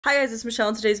Hi guys, it's Michelle,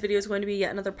 and today's video is going to be yet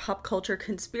another pop culture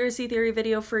conspiracy theory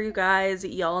video for you guys.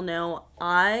 Y'all know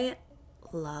I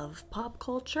love pop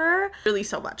culture really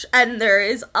so much, and there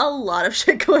is a lot of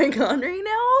shit going on right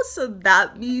now, so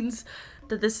that means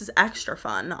that this is extra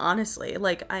fun, honestly.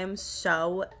 Like, I am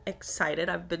so excited.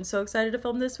 I've been so excited to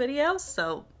film this video,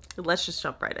 so let's just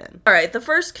jump right in. All right, the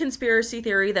first conspiracy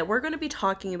theory that we're going to be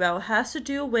talking about has to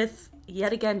do with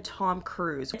yet again Tom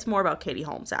Cruise. It's more about Katie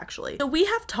Holmes, actually. So we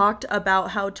have talked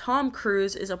about how Tom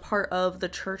Cruise is a part of the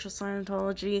Church of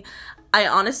Scientology. I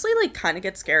honestly kind of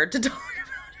get scared to talk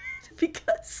about it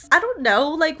because I don't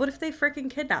know, what if they freaking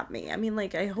kidnap me? I mean,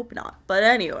 I hope not. But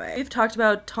anyway, we've talked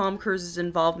about Tom Cruise's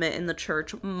involvement in the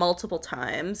church multiple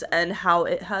times and how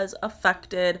it has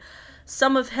affected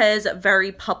some of his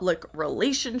very public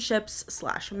relationships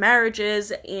 /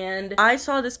 marriages, and I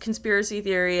saw this conspiracy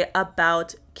theory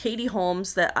about Katie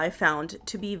Holmes that I found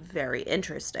to be very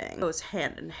interesting. It goes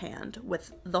hand in hand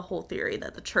with the whole theory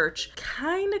that the church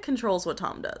kind of controls what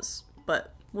Tom does,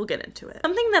 but we'll get into it.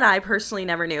 Something that I personally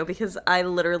never knew, because I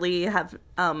literally have,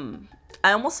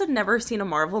 I almost had never seen a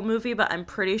Marvel movie, but I'm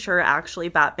pretty sure actually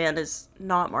Batman is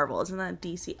not Marvel. Isn't that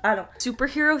DC? I don't.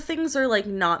 Superhero things are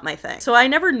not my thing. So I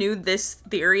never knew this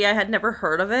theory. I had never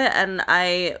heard of it, and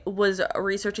I was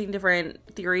researching different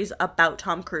theories about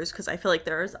Tom Cruise because I feel like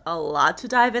there's a lot to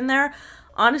dive in there.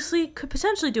 Honestly, could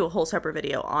potentially do a whole separate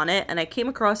video on it, and I came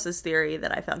across this theory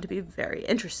that I found to be very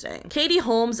interesting. Katie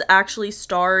Holmes actually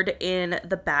starred in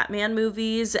the Batman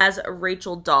movies as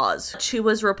Rachel Dawes. She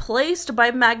was replaced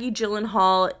by Maggie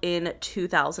Gyllenhaal in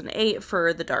 2008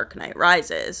 for The Dark Knight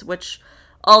Rises, which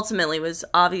ultimately was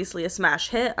obviously a smash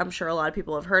hit. I'm sure a lot of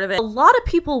people have heard of it. A lot of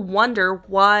people wonder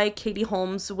why Katie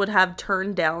Holmes would have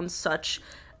turned down such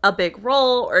a big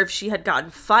role, or if she had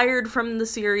gotten fired from the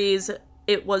series.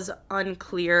 It was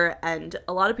unclear, and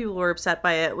a lot of people were upset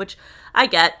by it, which I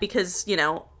get because, you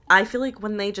know, I feel like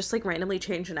when they just randomly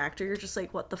change an actor, you're just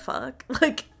like, what the fuck?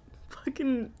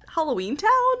 Fucking Halloween Town?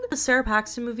 The Sarah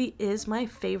Paxton movie is my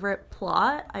favorite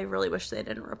plot. I really wish they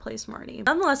didn't replace Marty.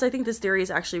 Nonetheless, I think this theory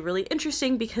is actually really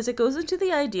interesting because it goes into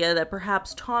the idea that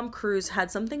perhaps Tom Cruise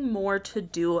had something more to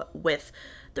do with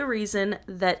the reason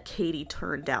that Katie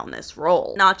turned down this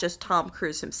role. Not just Tom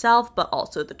Cruise himself, but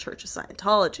also the Church of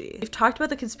Scientology. We've talked about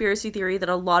the conspiracy theory that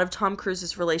a lot of Tom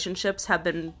Cruise's relationships have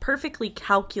been perfectly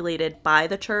calculated by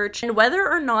the church, and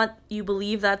whether or not you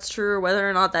believe that's true or whether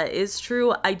or not that is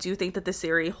true, I do think that this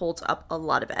theory holds up a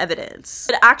lot of evidence.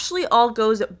 It actually all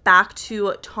goes back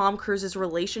to Tom Cruise's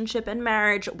relationship and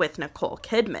marriage with Nicole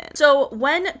Kidman. So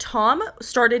when Tom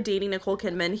started dating Nicole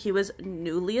Kidman, he was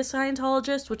newly a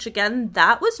Scientologist, which again,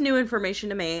 that was new information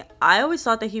to me. I always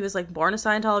thought that he was born a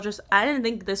Scientologist. I didn't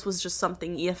think this was just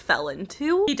something he fell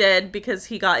into. He did, because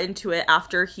he got into it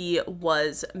after he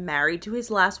was married to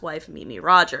his last wife, Mimi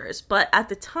Rogers. But at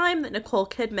the time that Nicole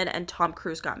Kidman and Tom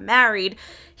Cruise got married,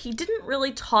 he didn't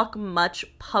really talk much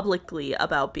publicly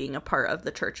about being a part of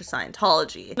the Church of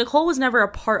Scientology. Nicole was never a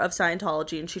part of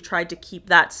Scientology, and she tried to keep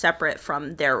that separate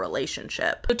from their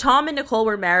relationship. So Tom and Nicole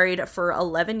were married for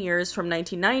 11 years from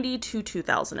 1990 to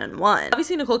 2001.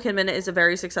 Obviously, Nicole Kidman is a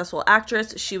very successful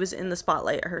actress. She was in the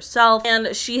spotlight herself,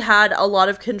 and she had a lot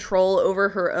of control over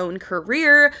her own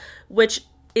career, which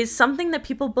is something that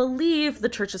people believe the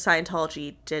Church of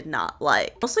Scientology did not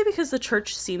like. Mostly because the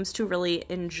church seems to really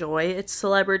enjoy its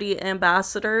celebrity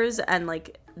ambassadors, and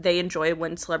they enjoy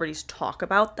when celebrities talk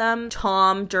about them.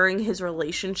 Tom, during his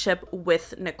relationship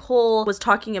with Nicole, was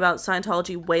talking about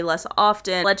Scientology way less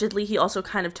often. Allegedly, he also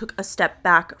kind of took a step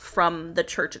back from the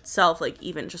church itself,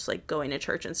 even just going to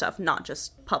church and stuff, not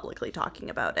just publicly talking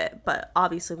about it. But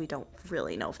obviously, we don't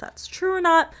really know if that's true or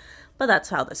not. But that's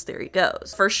how this theory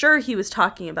goes. For sure, he was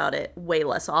talking about it way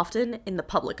less often, in the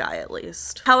public eye at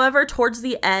least. However, towards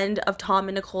the end of Tom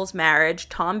and Nicole's marriage,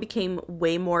 Tom became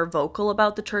way more vocal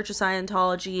about the Church of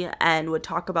Scientology and would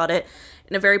talk about it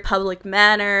in a very public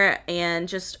manner, and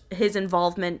just his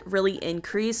involvement really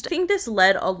increased. I think this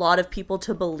led a lot of people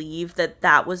to believe that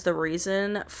that was the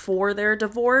reason for their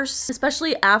divorce,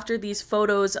 especially after these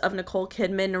photos of Nicole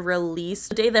Kidman released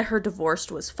the day that her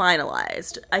divorce was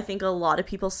finalized. I think a lot of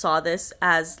people saw this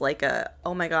as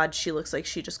oh my god, she looks like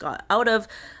she just got out of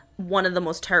one of the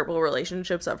most terrible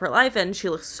relationships of her life, and she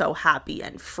looks so happy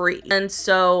and free. And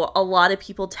so a lot of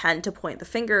people tend to point the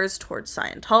fingers towards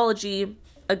Scientology.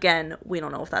 Again, we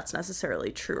don't know if that's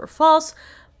necessarily true or false,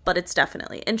 but it's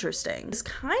definitely interesting. This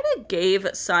kind of gave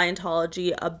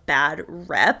Scientology a bad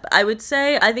rep, I would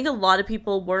say. I think a lot of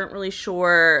people weren't really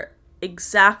sure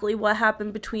exactly what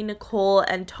happened between Nicole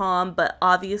and Tom, but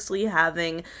obviously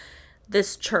having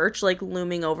this church like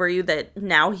looming over you that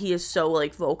now he is so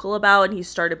like vocal about, and he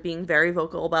started being very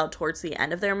vocal about towards the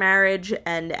end of their marriage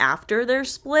and after their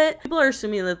split. People are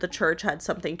assuming that the church had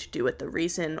something to do with the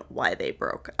reason why they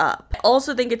broke up. I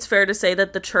also think it's fair to say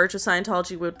that the Church of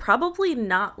Scientology would probably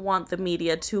not want the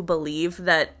media to believe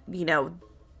that, you know,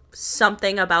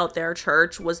 something about their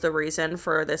church was the reason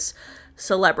for this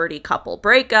celebrity couple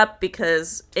breakup,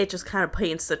 because it just kind of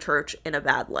paints the church in a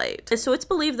bad light. So it's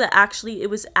believed that actually it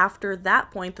was after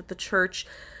that point that the church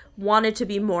wanted to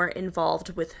be more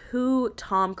involved with who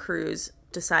Tom Cruise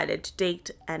decided to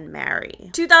date and marry.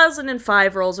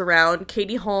 2005 rolls around.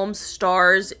 Katie Holmes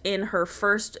stars in her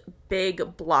first big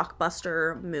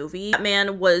blockbuster movie.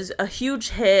 Batman was a huge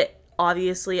hit.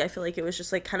 Obviously, I feel like it was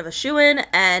just like kind of a shoo-in,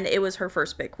 and it was her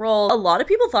first big role. A lot of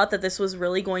people thought that this was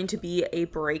really going to be a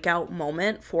breakout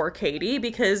moment for Katie,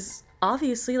 because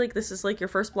obviously, like, this is like your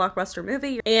first blockbuster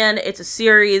movie and it's a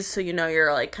series, so you know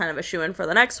you're like kind of a shoo-in for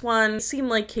the next one. It seemed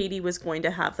like Katie was going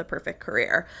to have the perfect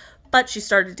career. But she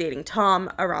started dating Tom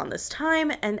around this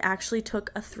time and actually took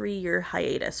a 3-year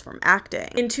hiatus from acting.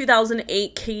 In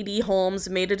 2008, Katie Holmes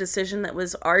made a decision that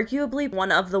was arguably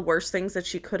one of the worst things that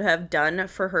she could have done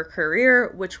for her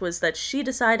career, which was that she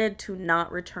decided to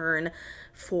not return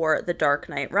for The Dark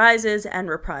Knight Rises and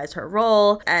reprise her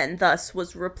role, and thus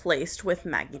was replaced with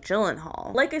Maggie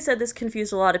Gyllenhaal. Like I said, this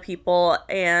confused a lot of people,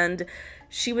 and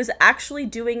she was actually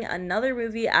doing another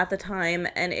movie at the time,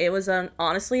 and it was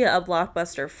honestly a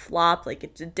blockbuster flop. Like,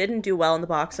 it didn't do well in the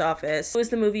box office. It was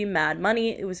the movie Mad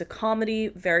Money. It was a comedy,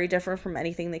 very different from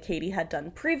anything that Katie had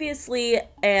done previously,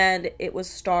 and it was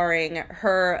starring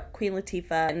her, Queen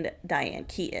Latifah, and Diane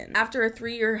Keaton. After a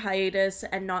 3-year hiatus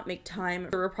and not make time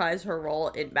to reprise her role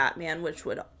in Batman, which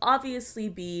would obviously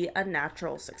be a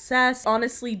natural success,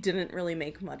 honestly didn't really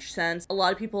make much sense. A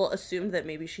lot of people assumed that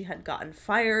maybe she had gotten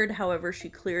fired. However, she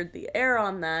cleared the air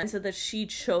on that and said that she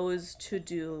chose to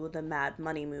do the Mad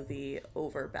Money movie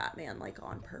over Batman, like,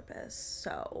 on purpose.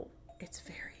 So it's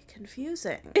very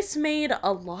confusing. This made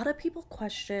a lot of people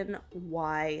question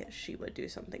why she would do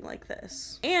something like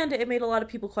this. And it made a lot of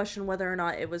people question whether or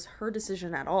not it was her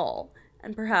decision at all.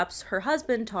 And perhaps her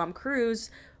husband, Tom Cruise,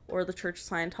 or the Church of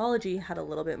Scientology had a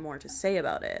little bit more to say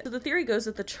about it. So the theory goes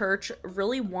that the church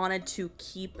really wanted to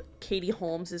keep Katie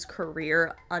Holmes'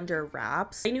 career under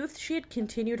wraps. They knew if she had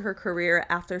continued her career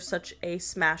after such a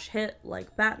smash hit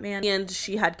like Batman, and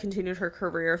she had continued her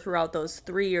career throughout those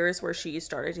 3 years where she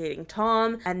started dating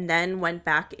Tom and then went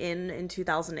back in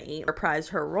 2008,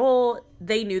 reprised her role,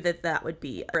 they knew that that would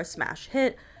be a smash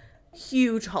hit.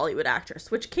 Huge Hollywood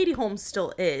actress, which Katie Holmes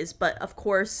still is, but of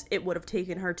course it would have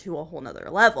taken her to a whole nother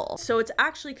level. So it's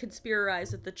actually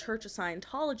conspirized that the Church of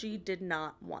Scientology did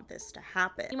not want this to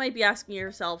happen. You might be asking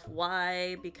yourself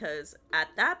why, because at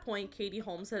that point Katie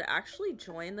Holmes had actually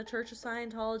joined the Church of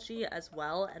Scientology as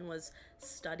well and was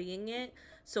studying it.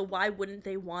 So why wouldn't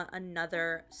they want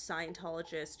another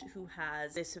Scientologist who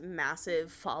has this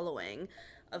massive following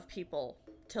of people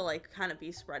to like kind of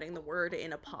be spreading the word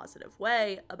in a positive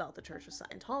way about the Church of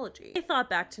Scientology? I thought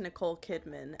back to Nicole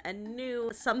Kidman and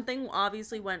knew something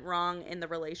obviously went wrong in the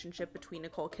relationship between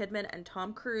Nicole Kidman and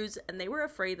Tom Cruise, and they were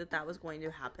afraid that that was going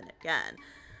to happen again.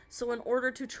 So in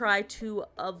order to try to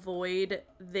avoid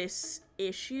this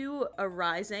issue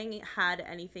arising, had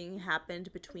anything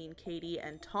happened between Katie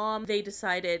and Tom, they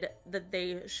decided that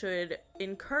they should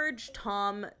encourage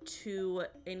Tom to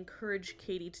encourage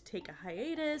Katie to take a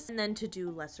hiatus and then to do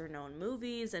lesser known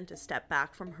movies and to step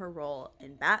back from her role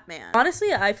in Batman.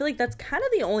 Honestly, I feel like that's kind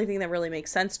of the only thing that really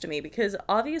makes sense to me, because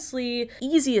obviously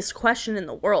easiest question in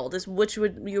the world is, which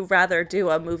would you rather do,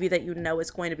 a movie that you know is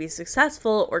going to be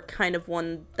successful or kind of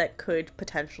one that could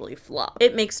potentially flop?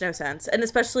 It makes no sense. And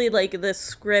especially like the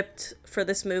script for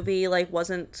this movie like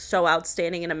wasn't so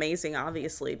outstanding and amazing,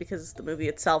 obviously, because the movie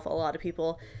itself a lot of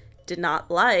people did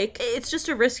not like. It's just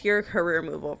a riskier career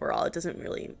move overall. It doesn't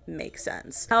really make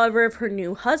sense. However, if her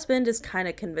new husband is kind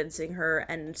of convincing her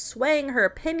and swaying her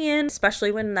opinion,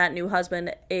 especially when that new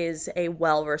husband is a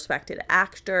well-respected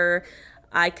actor,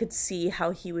 I could see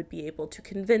how he would be able to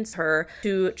convince her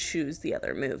to choose the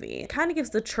other movie. It kind of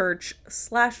gives the church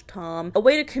 / Tom a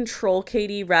way to control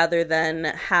Katie rather than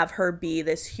have her be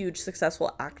this huge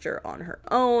successful actor on her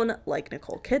own like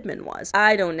Nicole Kidman was.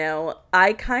 I don't know.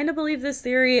 I kind of believe this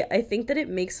theory. I think that it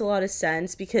makes a lot of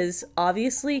sense because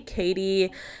obviously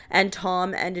Katie and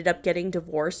Tom ended up getting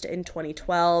divorced in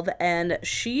 2012, and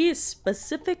she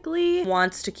specifically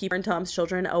wants to keep her and Tom's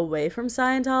children away from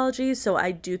Scientology, so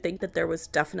I do think that there was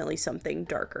definitely something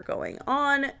darker going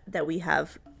on that we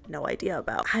have no idea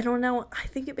about. I don't know. I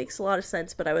think it makes a lot of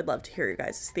sense, but I would love to hear your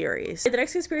guys' theories. The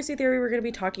next conspiracy theory we're going to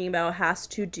be talking about has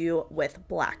to do with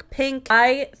Blackpink.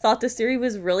 I thought this theory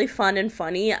was really fun and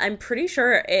funny. I'm pretty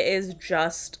sure it is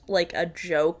just like a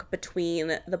joke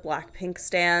between the Blackpink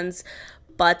stans,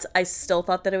 but I still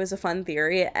thought that it was a fun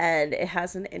theory, and it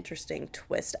has an interesting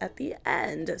twist at the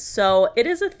end. So it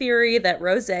is a theory that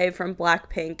Rosé from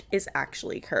Blackpink is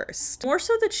actually cursed. More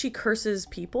so that she curses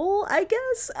people, I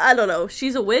guess? I don't know.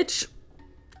 She's a witch.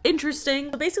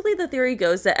 Interesting. So basically the theory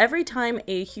goes that every time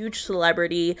a huge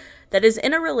celebrity that is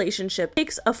in a relationship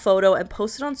takes a photo and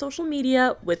posts it on social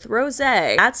media with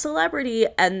Rosé, that celebrity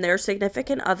and their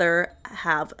significant other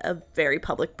have a very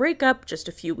public breakup just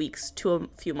a few weeks to a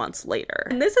few months later.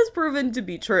 And this has proven to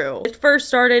be true. It first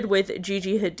started with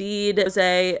Gigi Hadid.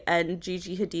 Rosé and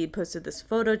Gigi Hadid posted this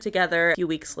photo together. A few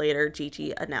weeks later,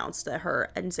 Gigi announced that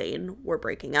her and Zayn were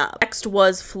breaking up. Next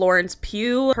was Florence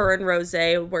Pugh. Her and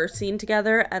Rosé were seen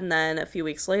together, and then a few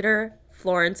weeks later,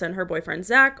 Florence and her boyfriend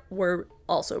Zach were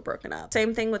also broken up.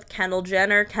 Same thing with Kendall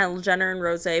Jenner. Kendall Jenner and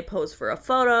Rosé posed for a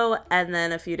photo, and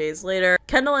then a few days later,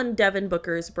 Kendall and Devin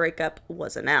Booker's breakup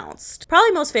was announced.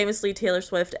 Probably most famously, Taylor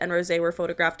Swift and Rosé were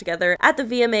photographed together at the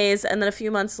VMAs, and then a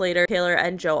few months later, Taylor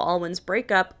and Joe Alwyn's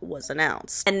breakup was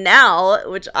announced. And now,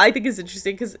 which I think is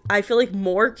interesting because I feel like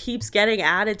more keeps getting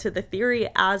added to the theory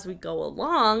as we go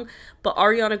along, but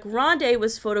Ariana Grande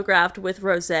was photographed with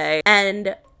Rosé,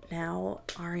 and now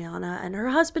Ariana and her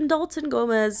husband Dalton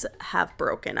Gomez have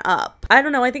broken up. I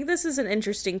don't know, I think this is an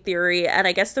interesting theory, and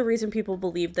I guess the reason people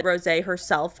believe that Rosé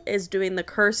herself is doing the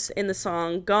curse in the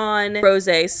song Gone,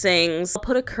 Rosé sings, "I'll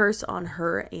put a curse on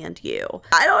her and you."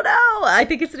 I don't know, I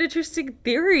think it's an interesting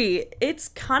theory. It's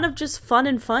kind of just fun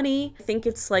and funny. I think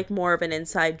it's like more of an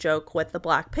inside joke with the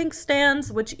Blackpink stans,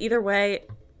 which either way,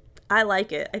 I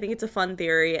like it. I think it's a fun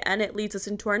theory, and it leads us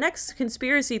into our next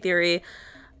conspiracy theory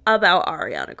about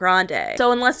Ariana Grande.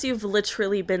 So unless you've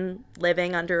literally been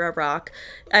living under a rock,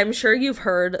 I'm sure you've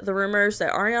heard the rumors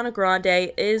that Ariana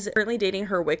Grande is currently dating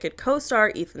her Wicked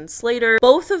co-star Ethan Slater.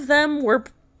 Both of them were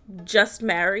just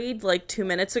married like 2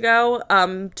 minutes ago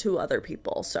to other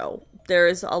people, so there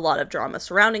is a lot of drama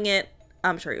surrounding it.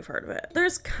 I'm sure you've heard of it.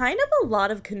 There's kind of a lot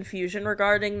of confusion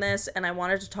regarding this, and I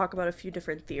wanted to talk about a few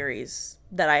different theories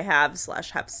that I have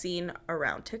seen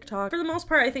around TikTok. For the most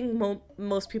part, I think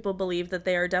most people believe that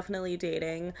they are definitely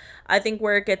dating. I think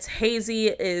where it gets hazy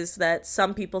is that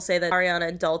some people say that Ariana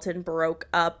and Dalton broke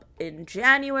up in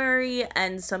January,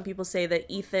 and some people say that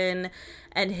Ethan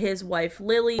and his wife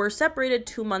Lily were separated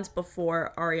 2 months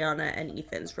before Ariana and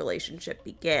Ethan's relationship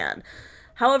began.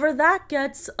 However, that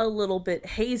gets a little bit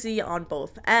hazy on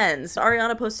both ends.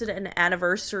 Ariana posted an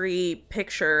anniversary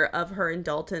picture of her and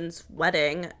Dalton's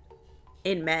wedding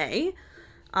in May,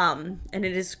 and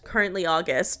it is currently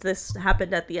August. This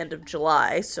happened at the end of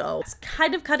July, so it's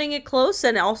kind of cutting it close,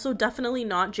 and also definitely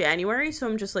not January, so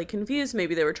I'm just like confused.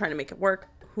 Maybe they were trying to make it work.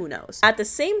 Who knows? At the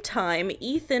same time,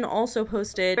 Ethan also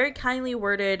posted a very kindly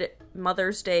worded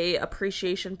Mother's Day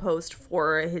appreciation post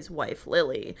for his wife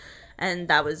Lily, and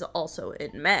that was also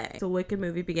in May. The Wicked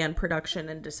movie began production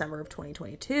in December of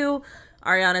 2022.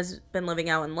 Ariana's been living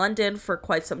out in London for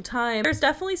quite some time. There's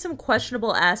definitely some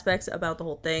questionable aspects about the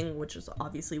whole thing, which is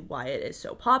obviously why it is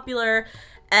so popular.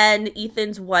 And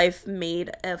Ethan's wife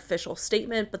made an official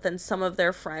statement, but then some of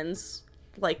their friends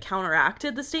like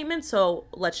counteracted the statement, so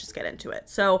let's just get into it.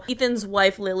 So Ethan's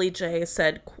wife Lily J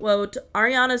said, quote,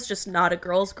 "Ariana's just not a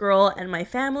girl's girl, and my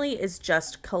family is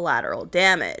just collateral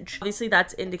damage." Obviously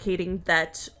that's indicating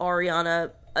that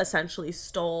Ariana essentially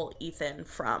stole Ethan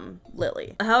from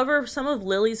Lily. However, some of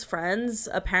Lily's friends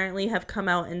apparently have come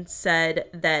out and said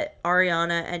that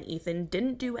Ariana and Ethan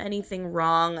didn't do anything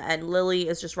wrong, and Lily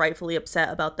is just rightfully upset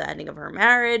about the ending of her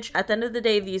marriage. At the end of the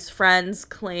day, these friends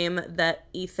claim that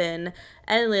Ethan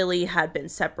and Lily had been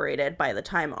separated by the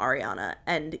time Ariana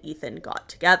and Ethan got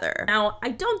together. Now, I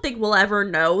don't think we'll ever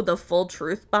know the full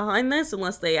truth behind this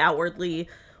unless they outwardly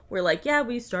were like, yeah,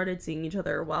 we started seeing each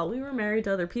other while we were married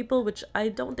to other people, which I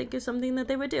don't think is something that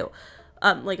they would do.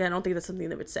 Like, I don't think that's something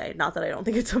they would say. Not that I don't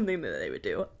think it's something that they would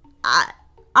do.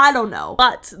 I don't know.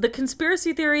 But the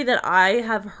conspiracy theory that I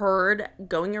have heard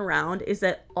going around is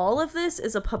that all of this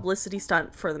is a publicity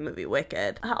stunt for the movie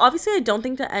Wicked. Obviously, I don't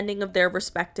think the ending of their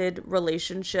respected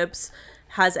relationships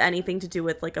has anything to do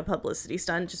with like a publicity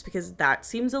stunt, just because that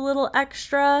seems a little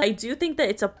extra. I do think that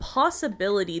it's a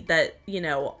possibility that, you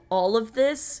know, all of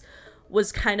this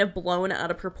was kind of blown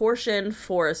out of proportion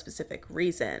for a specific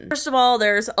reason. First of all,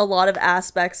 there's a lot of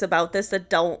aspects about this that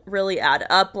don't really add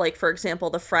up. Like, for example,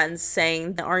 the friends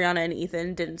saying that Ariana and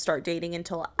Ethan didn't start dating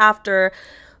until after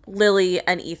Lily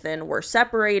and Ethan were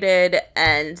separated,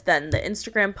 and then the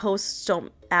Instagram posts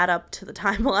don't add up to the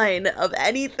timeline of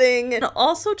anything. And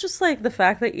also just like the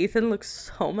fact that Ethan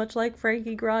looks so much like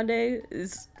Frankie Grande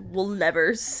will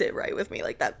never sit right with me.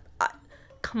 Like that,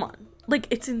 come on. Like,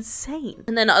 it's insane.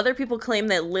 And then other people claim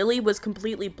that Lily was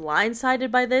completely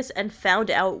blindsided by this and found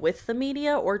out with the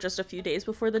media or just a few days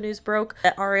before the news broke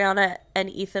that Ariana and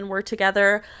Ethan were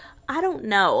together. I don't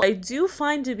know. I do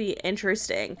find to be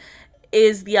interesting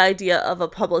is the idea of a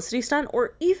publicity stunt,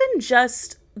 or even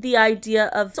just the idea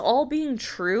of it's all being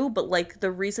true, but like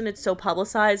the reason it's so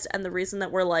publicized and the reason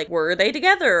that we're like, were they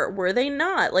together? Were they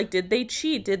not? Like, did they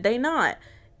cheat? Did they not?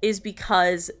 Is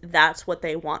because that's what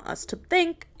they want us to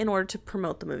think in order to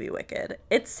promote the movie Wicked.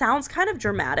 It sounds kind of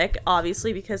dramatic,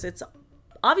 obviously, because it's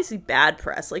obviously bad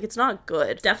press. Like, it's not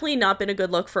good. Definitely not been a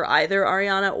good look for either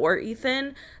Ariana or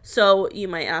Ethan. So you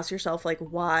might ask yourself, like,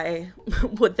 why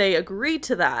would they agree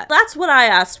to that? That's what I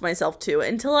asked myself too,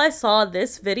 until I saw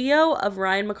this video of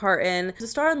Ryan McCartan, the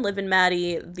star on Liv and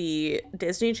Maddie, the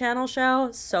Disney Channel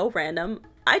show. So random.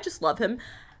 I just love him.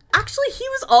 Actually, he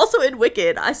was also in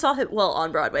Wicked. I saw him, well,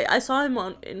 on Broadway. I saw him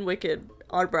in Wicked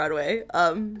on Broadway.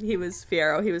 He was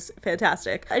Fiyero. He was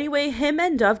fantastic. Anyway, him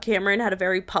and Dove Cameron had a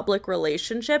very public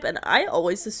relationship, and I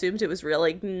always assumed it was real.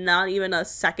 Like, not even a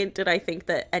second did I think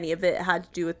that any of it had to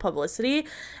do with publicity.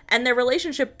 And their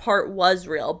relationship part was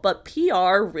real, but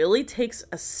PR really takes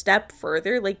a step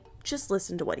further. Like, just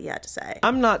listen to what he had to say.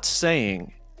 I'm not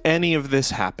saying any of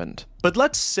this happened, but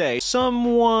let's say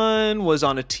someone was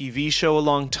on a TV show a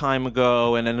long time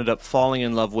ago and ended up falling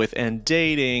in love with and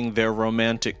dating their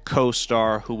romantic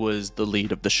co-star who was the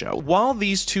lead of the show. While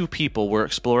these two people were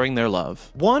exploring their love,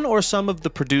 one or some of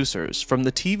the producers from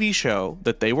the TV show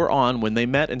that they were on when they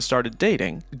met and started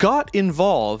dating got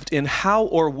involved in how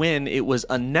or when it was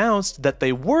announced that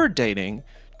they were dating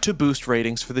to boost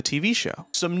ratings for the TV show.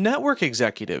 Some network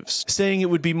executives saying it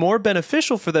would be more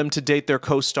beneficial for them to date their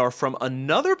co-star from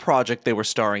another project they were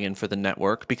starring in for the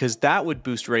network because that would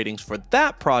boost ratings for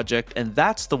that project, and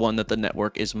that's the one that the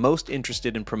network is most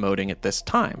interested in promoting at this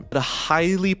time. But a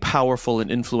highly powerful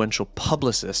and influential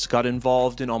publicist got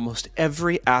involved in almost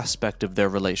every aspect of their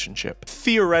relationship.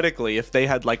 Theoretically, if they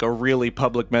had like a really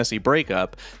public messy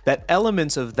breakup, that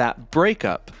elements of that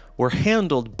breakup were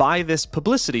handled by this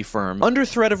publicity firm under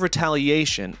threat of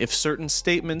retaliation if certain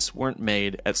statements weren't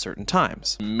made at certain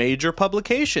times. Major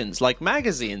publications like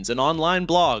magazines and online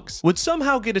blogs would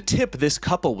somehow get a tip this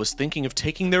couple was thinking of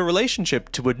taking their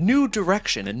relationship to a new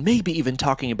direction and maybe even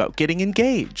talking about getting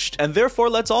engaged. And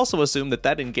therefore, let's also assume that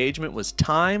that engagement was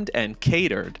timed and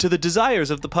catered to the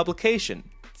desires of the publication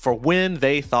for when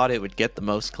they thought it would get the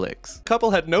most clicks. The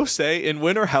couple had no say in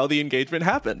when or how the engagement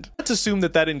happened. Let's assume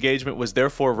that that engagement was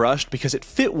therefore rushed because it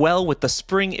fit well with the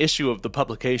spring issue of the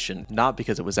publication, not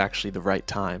because it was actually the right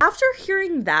time. After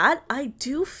hearing that, I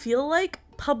do feel like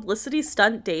publicity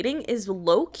stunt dating is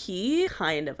low-key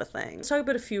kind of a thing. Let's talk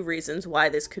about a few reasons why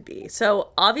this could be. So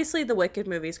obviously the Wicked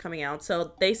movie is coming out,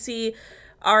 so they see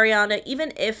Ariana,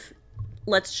 even if,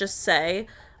 let's just say,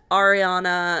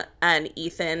 Ariana and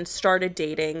Ethan started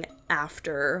dating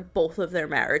after both of their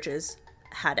marriages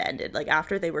had ended. Like,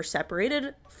 after they were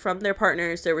separated from their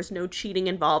partners, there was no cheating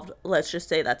involved. Let's just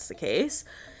say that's the case.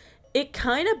 It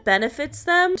kind of benefits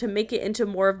them to make it into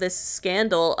more of this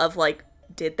scandal of, like,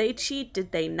 did they cheat?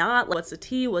 Did they not? What's the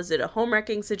tea? Was it a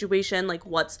home-wrecking situation? Like,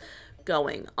 what's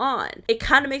going on? It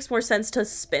kind of makes more sense to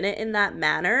spin it in that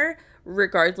manner,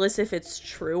 regardless if it's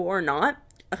true or not.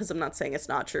 Because I'm not saying it's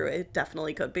not true, it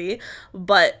definitely could be,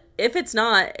 but if it's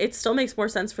not, it still makes more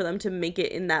sense for them to make it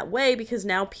in that way, because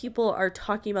now people are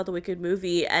talking about the Wicked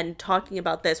movie and talking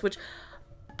about this, which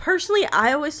personally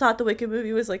I always thought the Wicked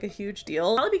movie was like a huge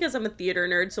deal, probably because I'm a theater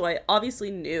nerd, so I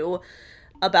obviously knew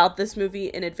about this movie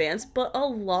in advance, but a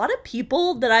lot of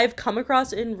people that I've come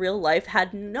across in real life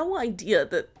had no idea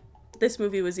that this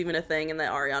movie was even a thing and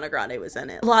that Ariana Grande was in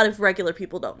it. A lot of regular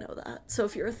people don't know that. So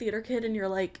if you're a theater kid and you're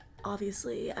like,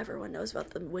 obviously everyone knows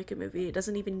about the Wicked movie, it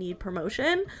doesn't even need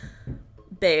promotion,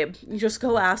 babe, you just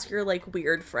go ask your like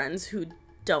weird friends who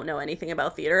don't know anything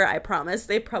about theater. I promise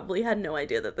they probably had no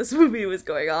idea that this movie was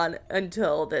going on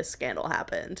until this scandal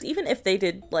happened. Even if they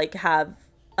did like have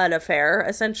an affair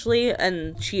essentially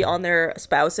and cheat on their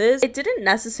spouses, it didn't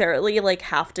necessarily like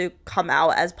have to come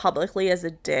out as publicly as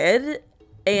it did.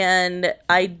 And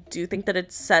I do think that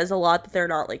it says a lot that they're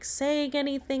not like saying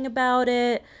anything about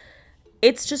it.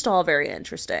 It's just all very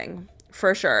interesting,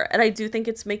 for sure. And I do think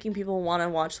it's making people want to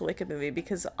watch the Wicked movie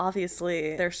because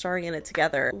obviously they're starring in it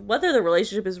together. Whether the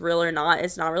relationship is real or not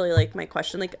is not really like my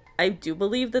question. Like, I do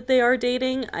believe that they are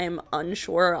dating. I am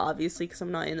unsure, obviously, because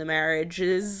I'm not in the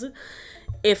marriages,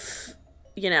 if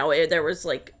you know, there was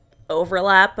like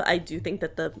overlap. I do think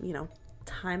that the, you know,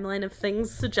 timeline of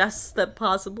things suggests that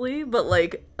possibly, but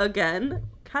like, again,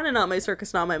 kind of not my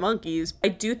circus, not my monkeys. I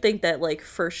do think that, like,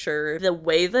 for sure, the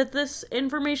way that this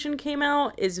information came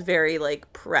out is very,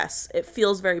 like, press. It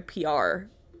feels very PR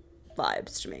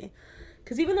vibes to me.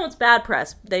 Because even though it's bad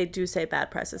press, they do say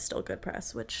bad press is still good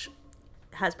press, which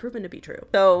has proven to be true.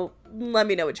 So let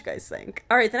me know what you guys think.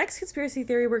 All right, the next conspiracy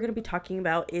theory we're going to be talking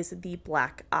about is the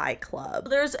Black Eye Club.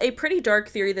 There's a pretty dark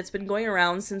theory that's been going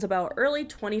around since about early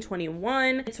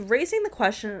 2021. It's raising the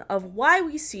question of why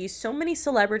we see so many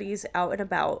celebrities out and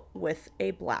about with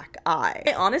a black eye.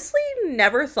 I honestly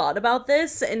never thought about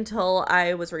this until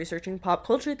I was researching pop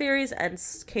culture theories and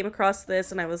came across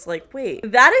this, and I was like,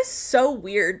 wait, that is so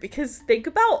weird, because think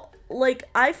about, like,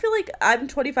 I feel like I'm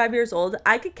 25 years old.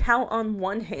 I could count on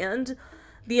one hand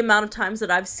the amount of times that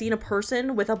I've seen a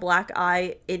person with a black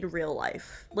eye in real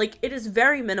life. Like, it is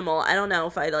very minimal. I don't know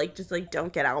if I, like, just, like,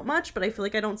 don't get out much, but I feel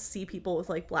like I don't see people with,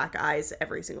 like, black eyes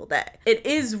every single day. It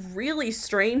is really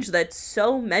strange that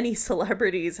so many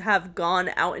celebrities have gone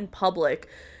out in public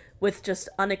with just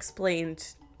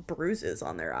unexplained bruises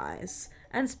on their eyes.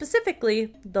 And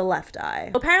specifically, the left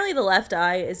eye. Apparently, the left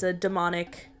eye is a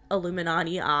demonic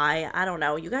Illuminati eye. I don't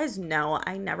know. You guys know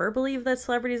I never believe that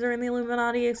celebrities are in the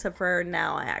Illuminati, except for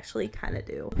now I actually kind of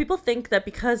do. People think that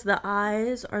because the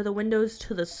eyes are the windows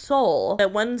to the soul,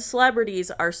 that when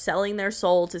celebrities are selling their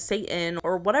soul to Satan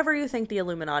or whatever you think the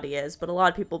Illuminati is, but a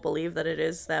lot of people believe that it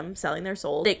is them selling their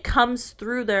soul, it comes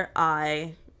through their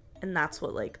eye, and that's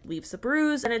what, like, leaves the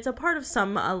bruise, and it's a part of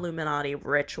some Illuminati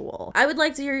ritual. I would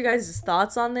like to hear you guys'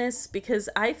 thoughts on this, because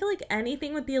I feel like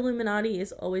anything with the Illuminati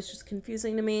is always just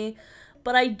confusing to me,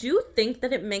 but I do think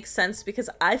that it makes sense, because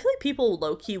I feel like people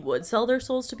low-key would sell their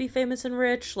souls to be famous and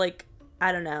rich. Like,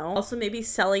 I don't know. Also, maybe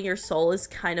selling your soul is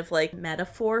kind of like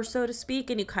metaphor, so to speak,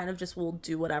 and you kind of just will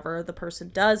do whatever the person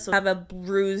does. So have a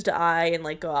bruised eye and,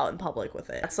 like, go out in public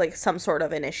with it. That's like some sort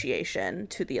of initiation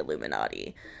to the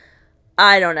Illuminati.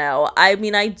 I don't know. I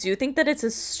mean, I do think that it's a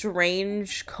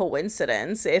strange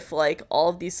coincidence if, like, all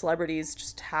of these celebrities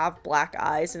just have black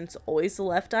eyes and it's always the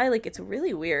left eye. Like, it's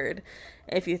really weird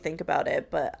if you think about it,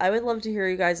 but I would love to hear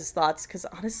you guys' thoughts, because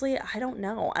honestly, I don't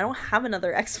know. I don't have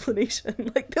another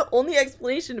explanation. Like, the only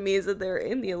explanation to me is that they're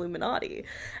in the Illuminati,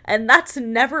 and that's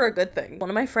never a good thing. One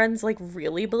of my friends, like,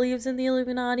 really believes in the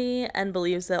Illuminati and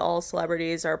believes that all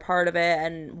celebrities are part of it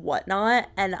and whatnot,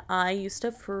 and I used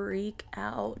to freak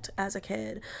out as a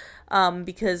kid.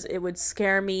 Because it would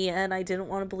scare me, and I didn't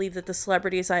want to believe that the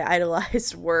celebrities I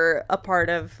idolized were a part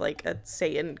of, like, a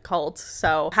Satan cult.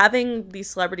 So having these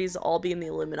celebrities all be in the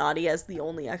Illuminati as the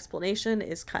only explanation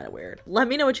is kind of weird. Let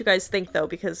me know what you guys think, though,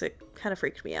 because it kind of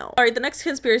freaked me out. All right, the next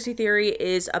conspiracy theory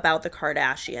is about the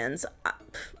Kardashians.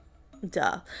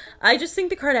 Duh. I just think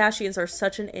the Kardashians are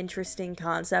such an interesting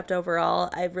concept overall.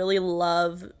 I really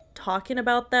love talking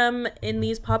about them in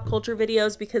these pop culture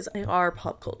videos, because they are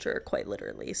pop culture, quite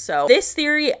literally. So this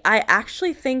theory I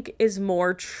actually think is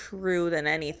more true than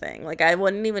anything. Like, I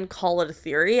wouldn't even call it a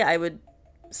theory. I would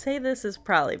say this is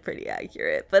probably pretty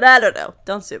accurate, but I don't know.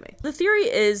 Don't sue me. The theory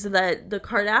is that the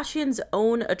Kardashians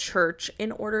own a church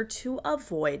in order to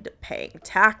avoid paying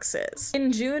taxes.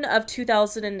 In June of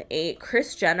 2008,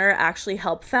 Kris Jenner actually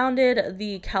helped founded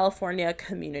the California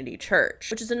Community Church,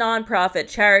 which is a nonprofit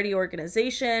charity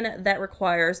organization that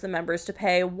requires the members to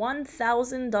pay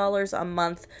 $1,000 a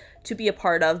month to be a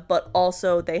part of, but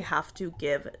also they have to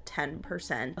give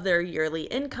 10% of their yearly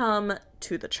income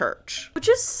to the church, which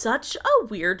is such a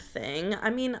weird thing. I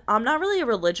mean, I'm not really a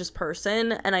religious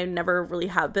person, and I never really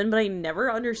have been, but I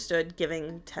never understood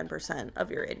giving 10% of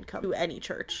your income to any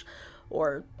church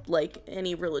or, like,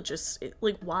 any religious,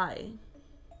 like, why?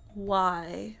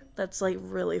 That's, like,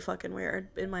 really fucking weird,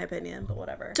 in my opinion, but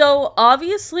whatever. So,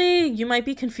 obviously, you might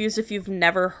be confused if you've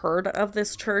never heard of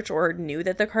this church or knew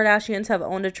that the Kardashians have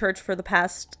owned a church for the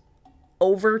past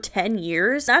over 10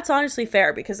 years. That's honestly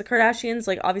fair, because the Kardashians,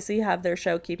 like, obviously have their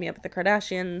show Keeping Up with the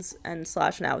Kardashians, and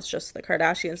 / now it's just the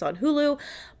Kardashians on Hulu,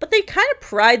 but they kind of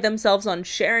pride themselves on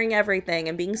sharing everything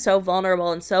and being so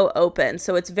vulnerable and so open.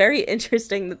 So it's very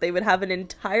interesting that they would have an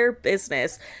entire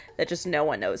business that just no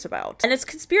one knows about. And it's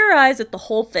conspirized that the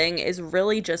whole thing is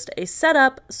really just a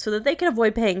setup so that they can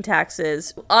avoid paying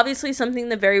taxes. Obviously, something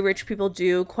that very rich people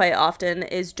do quite often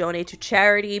is donate to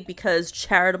charity, because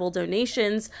charitable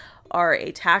donations are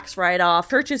a tax write-off.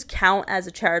 Churches count as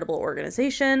a charitable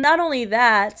organization. Not only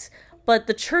that, but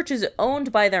the church is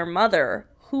owned by their mother,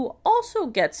 who also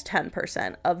gets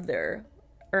 10% of their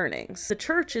earnings. The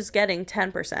church is getting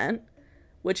 10%,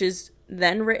 which is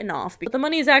then written off, but the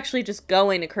money is actually just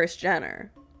going to Kris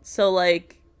Jenner. So,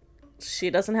 like, she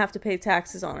doesn't have to pay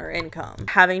taxes on her income.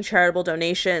 Having charitable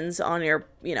donations on your,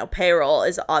 payroll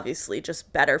is obviously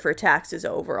just better for taxes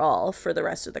overall for the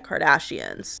rest of the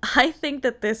Kardashians. I think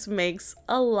that this makes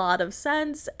a lot of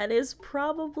sense and is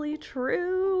probably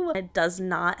true. It does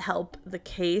not help the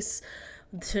case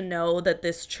to know that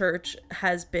this church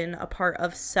has been a part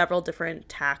of several different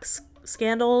tax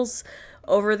scandals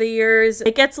over the years.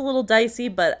 It gets a little dicey,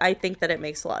 but I think that it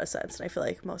makes a lot of sense. And I feel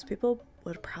like most people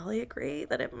would probably agree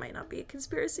that it might not be a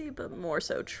conspiracy, but more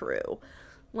so true.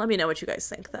 Let me know what you guys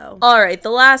think, though. All right, the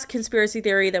last conspiracy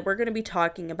theory that we're going to be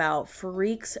talking about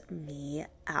freaks me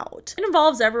out. It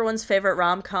involves everyone's favorite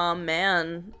rom-com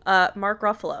man, Mark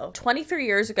Ruffalo. 23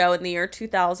 years ago in the year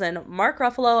 2000, Mark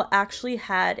Ruffalo actually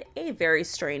had a very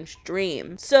strange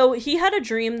dream. So he had a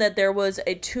dream that there was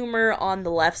a tumor on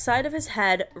the left side of his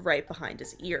head right behind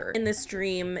his ear. In this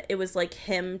dream, it was like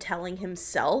him telling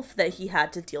himself that he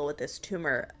had to deal with this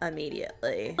tumor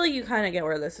immediately. Well, you kind of get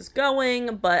where this is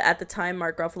going, but at the time,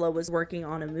 Mark Ruffalo was working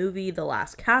on a movie, The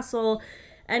Last Castle,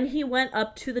 and he went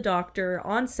up to the doctor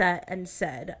on set and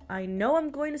said, I know I'm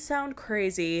going to sound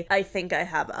crazy. I think I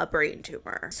have a brain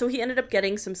tumor. So he ended up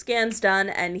getting some scans done,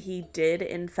 and he did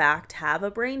in fact have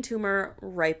a brain tumor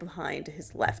right behind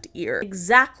his left ear,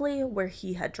 exactly where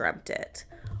he had dreamt it,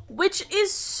 which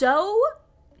is so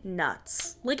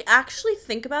nuts. Like, actually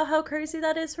think about how crazy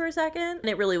that is for a second, and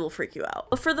it really will freak you out.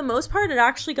 But for the most part, it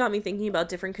actually got me thinking about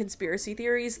different conspiracy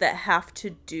theories that have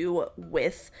to do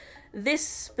with this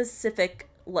specific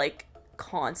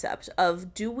concept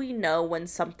of, do we know when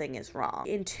something is wrong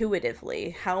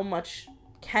intuitively? How much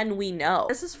can we know?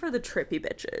 This is for the trippy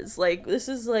bitches. This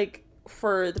is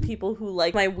for the people who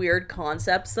like my weird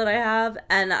concepts that I have,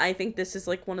 and I think this is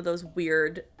one of those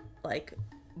weird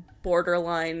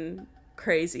borderline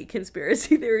crazy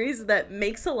conspiracy theories that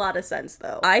makes a lot of sense,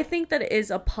 though. I think that it is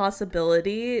a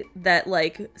possibility that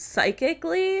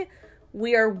psychically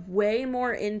we are way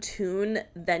more in tune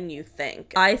than you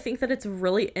think. I think that it's a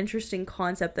really interesting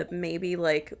concept that maybe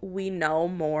we know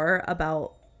more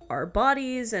about our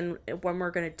bodies and when we're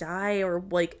gonna die or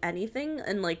anything,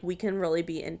 and we can really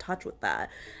be in touch with that.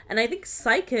 And I think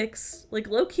psychics,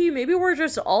 low-key, maybe we're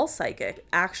just all psychic.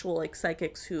 Actual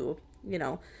psychics who,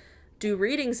 do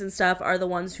readings and stuff are the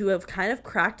ones who have kind of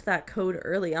cracked that code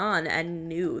early on and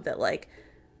knew that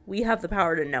we have the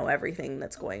power to know everything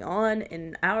that's going on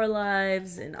in our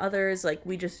lives and others.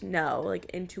 We just know,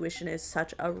 intuition is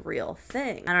such a real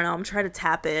thing. I don't know, I'm trying to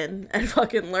tap in and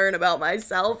fucking learn about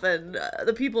myself and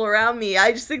the people around me.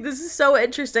 I just think this is so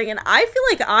interesting, and I feel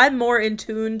like I'm more in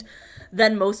tuned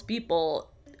than most people.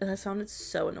 That sounded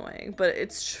so annoying, but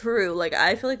it's true.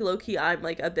 I feel like low-key I'm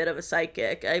a bit of a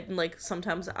psychic. I'm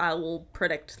sometimes I will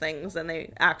predict things and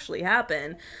they actually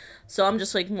happen. So I'm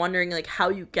just wondering how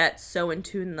you get so in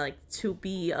tune to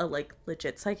be a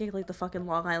legit psychic, the fucking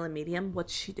Long Island medium.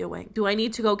 What's she doing? Do I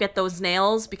need to go get those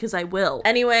nails? Because I will.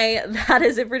 Anyway, that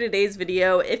is it for today's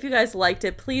video. If you guys liked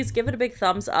it, please give it a big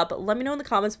thumbs up. Let me know in the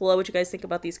comments below what you guys think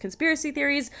about these conspiracy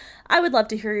theories. I would love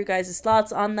to hear you guys'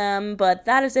 thoughts on them, but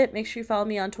that is it. Make sure you follow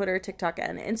me on Twitter, TikTok,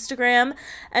 and Instagram,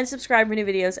 and subscribe for new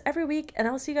videos every week, and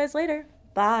I will see you guys later.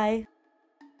 Bye.